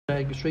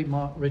Baker Street,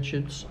 Mark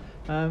Richards.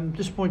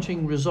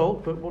 Disappointing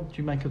result, but what do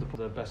you make of the?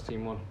 The best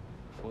team won.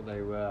 I thought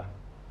they were,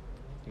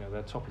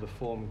 they're top of the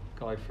form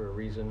guide for a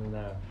reason.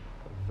 They're a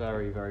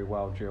very, very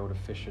well drilled,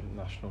 efficient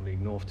National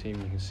League North team.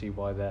 You can see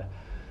why they're,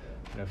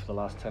 for the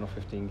last 10 or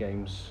 15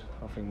 games,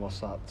 I think what's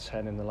that,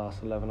 10 in the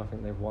last 11, I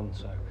think they've won.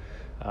 So,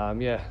 a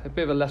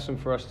bit of a lesson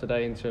for us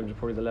today in terms of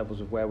probably the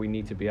levels of where we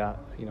need to be at.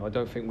 I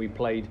don't think we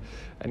played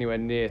anywhere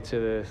near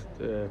to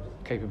the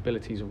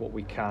capabilities of what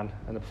we can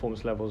and the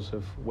performance levels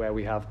of where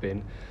we have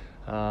been.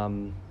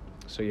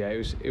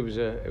 It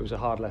was a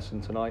hard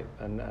lesson tonight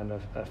and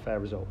a fair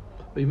result.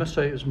 But you must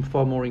say it was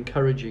far more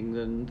encouraging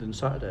than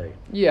Saturday.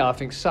 Yeah, I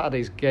think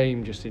Saturday's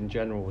game just in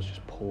general was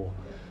just poor.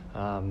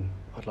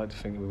 I'd like to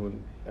think we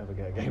wouldn't ever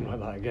get a game like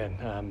that again.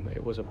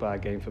 It was a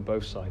bad game for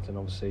both sides, and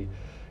obviously,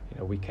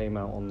 we came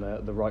out on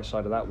the right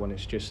side of that one.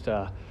 It's just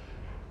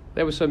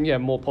there were some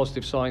more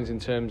positive signs in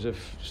terms of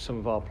some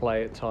of our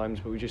play at times,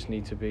 but we just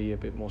need to be a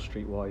bit more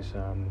streetwise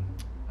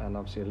and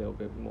obviously a little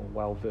bit more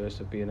well versed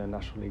of being a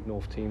National League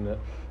North team that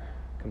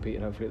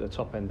competing hopefully at the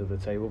top end of the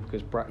table,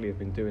 because Brackley have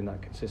been doing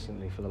that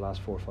consistently for the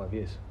last 4 or 5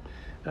 years.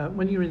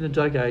 When you're in the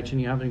dugout and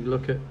you're having a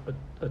look at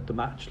the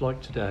match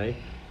like today,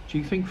 do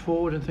you think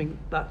forward and think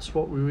that's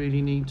what we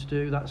really need to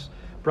do? That's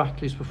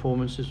Brackley's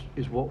performance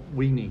is what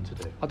we need to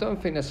do. I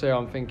don't think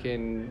necessarily I'm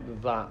thinking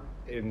that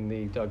in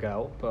the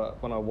dugout,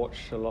 but when I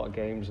watch a lot of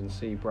games and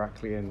see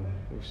Brackley, and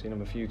we've seen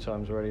them a few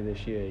times already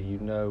this year, you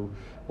know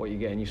what you're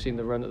getting. You've seen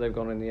the run that they've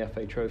gone in the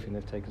FA Trophy, and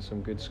they've taken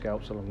some good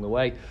scalps along the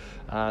way,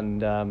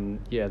 and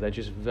they're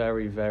just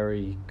very,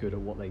 very good at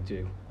what they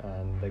do,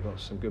 and they've got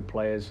some good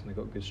players and they've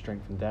got good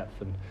strength and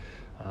depth, and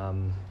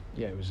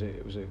it was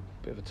a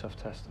bit of a tough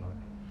test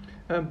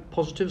tonight.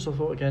 Positives, I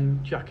thought again,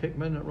 Jack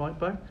Hickman at right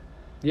back.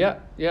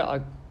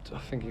 I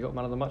think he got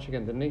man of the match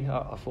again, didn't he?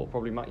 I thought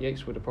probably Matt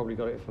Yates would have probably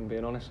got it, if I'm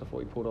being honest. I thought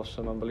he pulled off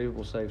some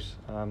unbelievable saves,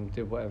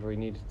 did whatever he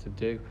needed to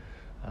do.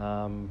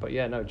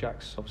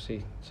 Jack's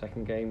obviously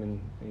second game,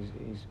 and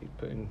he's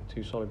put in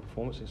 2 solid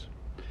performances.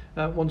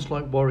 One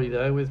slight worry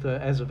there with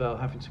Ezevel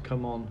having to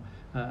come on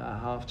at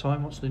half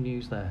time. What's the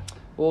news there?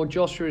 Well,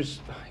 Joshua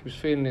he was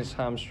feeling his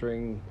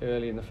hamstring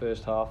early in the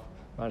first half,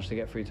 managed to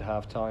get through to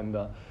half time,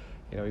 but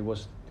he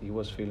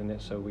was feeling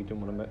it, so we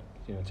didn't want to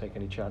take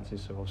any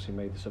chances, so obviously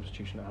made the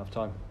substitution at half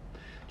time.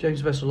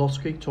 James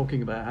Veselowski,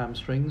 talking about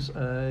hamstrings,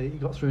 he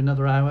got through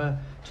another hour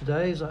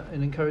today. Is that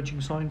an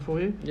encouraging sign for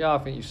you? Yeah, I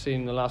think you've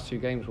seen in the last 2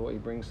 games what he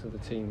brings to the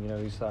team.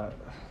 He's that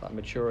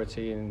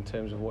maturity in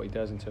terms of what he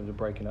does in terms of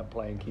breaking up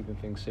play and keeping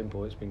things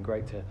simple. It's been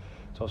great to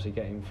obviously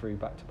get him through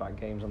back-to-back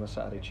games on a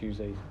Saturday,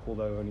 Tuesday,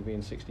 although only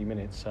being 60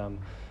 minutes.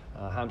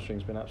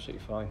 Hamstring's been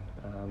absolutely fine,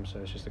 so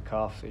it's just a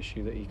calf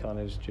issue that he kind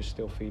of is just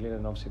still feeling,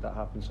 and obviously that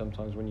happens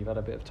sometimes when you've had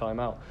a bit of time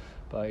out.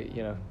 But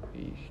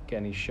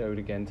he showed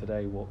again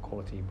today what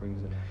quality he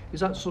brings in.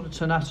 Is that sort of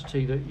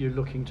tenacity that you're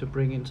looking to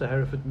bring into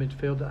Hereford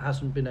midfield that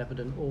hasn't been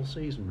evident all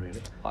season,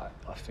 really?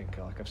 I think,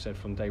 like I've said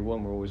from day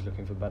one, we're always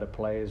looking for better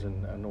players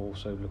and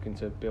also looking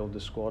to build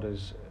the squad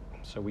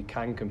so we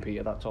can compete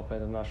at that top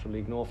end of the National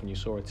League North. And you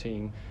saw a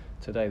team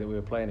today that we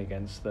were playing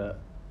against that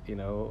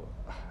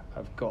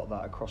have got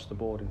that across the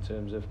board in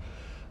terms of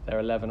their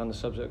 11 and the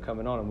subs that are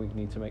coming on, and we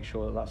need to make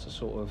sure that that's the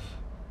sort of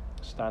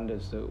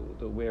standards that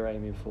we're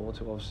aiming for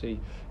to obviously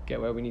get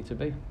where we need to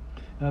be.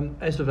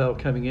 Ezevel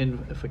coming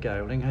in for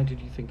Gowling, how did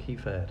you think he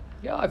fared?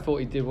 Yeah, I thought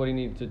he did what he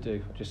needed to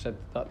do. I just said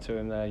that to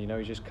him there.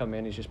 He's just come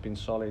in, he's just been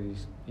solid.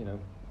 He's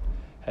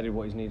headed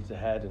what he's needed to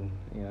head,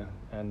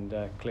 and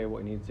clear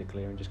what he needed to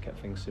clear, and just kept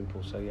things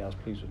simple. So I was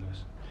pleased with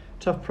this.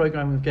 Tough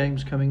programme of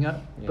games coming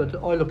up, but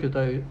I look at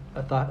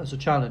that as a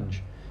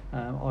challenge.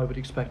 I would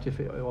expect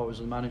if I was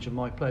the manager of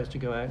my players to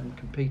go out and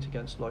compete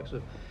against the likes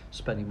of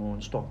Spennymoor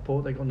and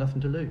Stockport. They've got nothing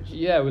to lose.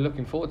 Yeah, we're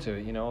looking forward to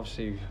it.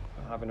 Obviously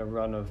having a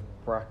run of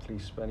Brackley,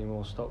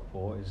 Spennymoor,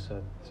 Stockport is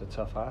a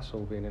tough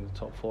hassle, being in the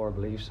top 4, I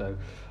believe. So,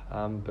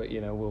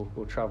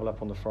 we'll travel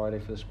up on the Friday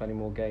for the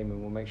Spennymoor game,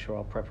 and we'll make sure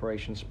our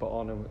preparation's spot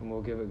on, and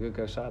we'll give it a good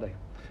go Saturday.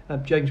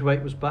 James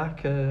Waite was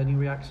back. Any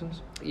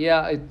reactions?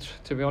 Yeah,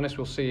 to be honest,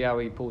 we'll see how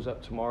he pulls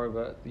up tomorrow.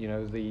 But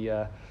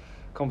the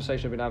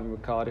conversation I've been having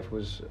with Cardiff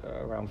was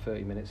around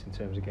 30 minutes in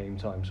terms of game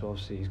time. So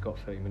obviously he's got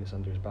 30 minutes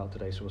under his belt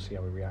today. So we'll see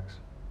how he reacts.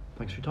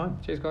 Thanks for your time.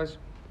 Cheers, guys.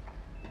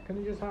 Can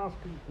I just ask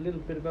a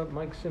little bit about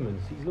Mike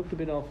Simmons? He's looked a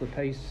bit off the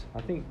pace.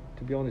 I think,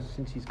 to be honest,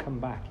 since he's come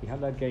back, he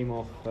had that game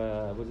off.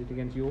 Was it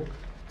against York?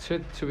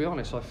 To be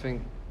honest, I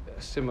think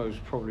Simo's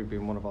probably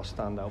been one of our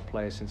standout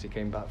players since he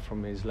came back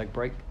from his leg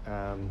break.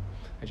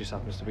 It just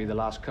happens to be the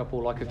last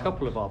couple, like a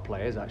couple of our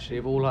players actually,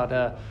 have all had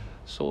a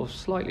sort of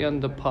slightly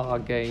under par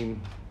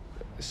game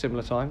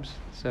similar times.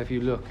 So if you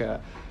look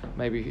at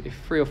maybe if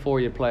 3 or 4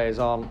 of your players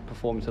aren't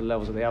performing to the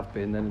levels that they have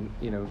been, then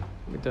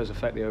it does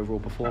affect the overall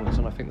performance.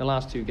 And I think the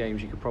last 2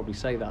 games you could probably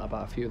say that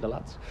about a few of the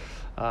lads.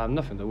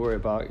 Nothing to worry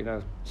about.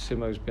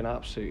 Simo's been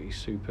absolutely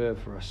superb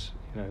for us.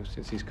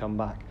 Since he's come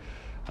back.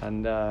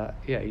 And I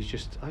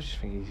just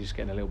think he's just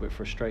getting a little bit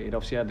frustrated.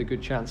 Obviously, he had the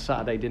good chance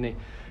Saturday, didn't he?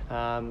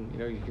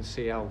 You can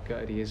see how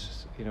gutted he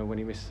is, when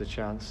he misses the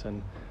chance.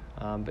 And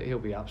But he'll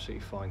be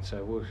absolutely fine.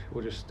 So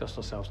we'll just dust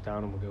ourselves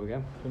down and we'll go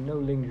again. So no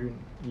lingering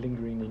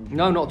injury?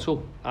 No, not at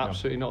all.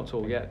 Absolutely not at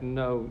all. Yeah,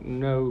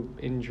 no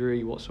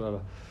injury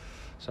whatsoever.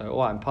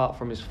 So, and apart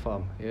from his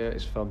thumb,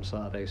 his thumb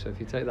Saturday. So if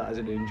you take that as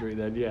an injury,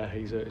 then yeah,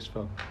 he's hurt his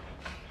thumb.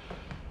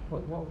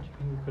 What would you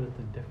think we could have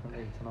done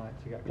differently tonight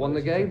to get Won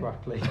the closer to game?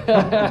 Brackley?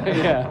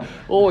 Yeah,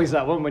 always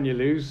that one when you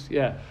lose.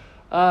 Yeah,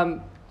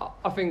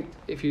 I think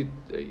if you're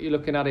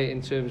looking at it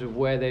in terms of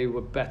where they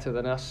were better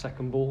than us,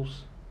 second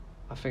balls.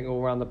 I think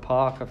all around the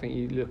park. I think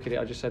you look at it.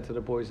 I just said to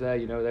the boys there,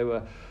 they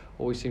were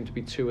always seemed to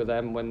be two of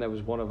them when there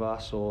was one of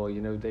us, or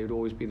they would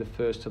always be the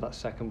first to that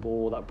second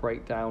ball, that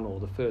breakdown, or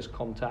the first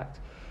contact.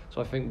 So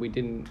I think we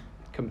didn't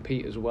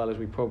compete as well as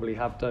we probably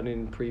have done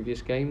in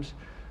previous games.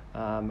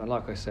 And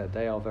like I said,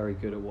 they are very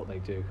good at what they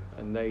do,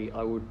 and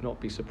I would not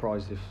be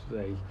surprised if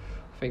they.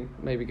 I think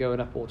maybe going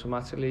up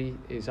automatically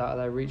is out of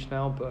their reach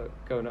now, but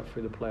going up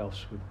through the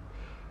playoffs would,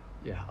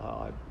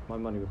 my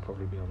money would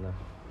probably be on them.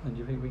 And do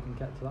you think we can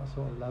get to that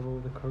sort of level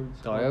with the current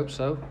squad? I hope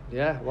so.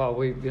 Yeah. Well,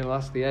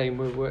 that's the aim.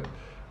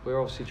 We're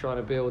obviously trying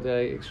to build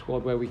a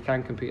squad where we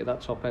can compete at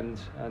that top end,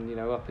 and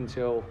up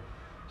until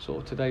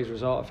sort of today's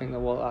result, I think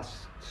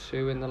that's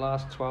 2 in the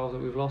last 12 that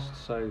we've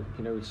lost. So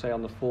we'd say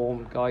on the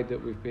form guide that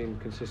we've been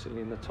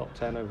consistently in the top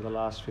 10 over the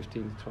last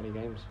 15 to 20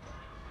 games.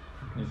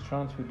 It's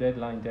transfer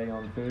deadline day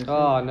on Thursday.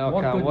 Oh no,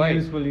 I can't wait. What good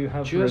news will you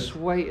have? Just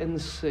wait and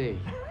see.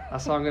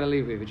 That's how I'm going to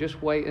leave with you.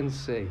 Just wait and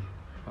see.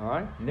 All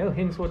right. No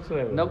hints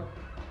whatsoever. Nope.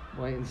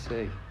 Wait and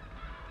see.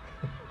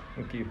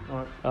 Thank you.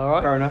 All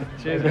right. Fair enough.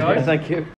 Cheers, guys. Thank you.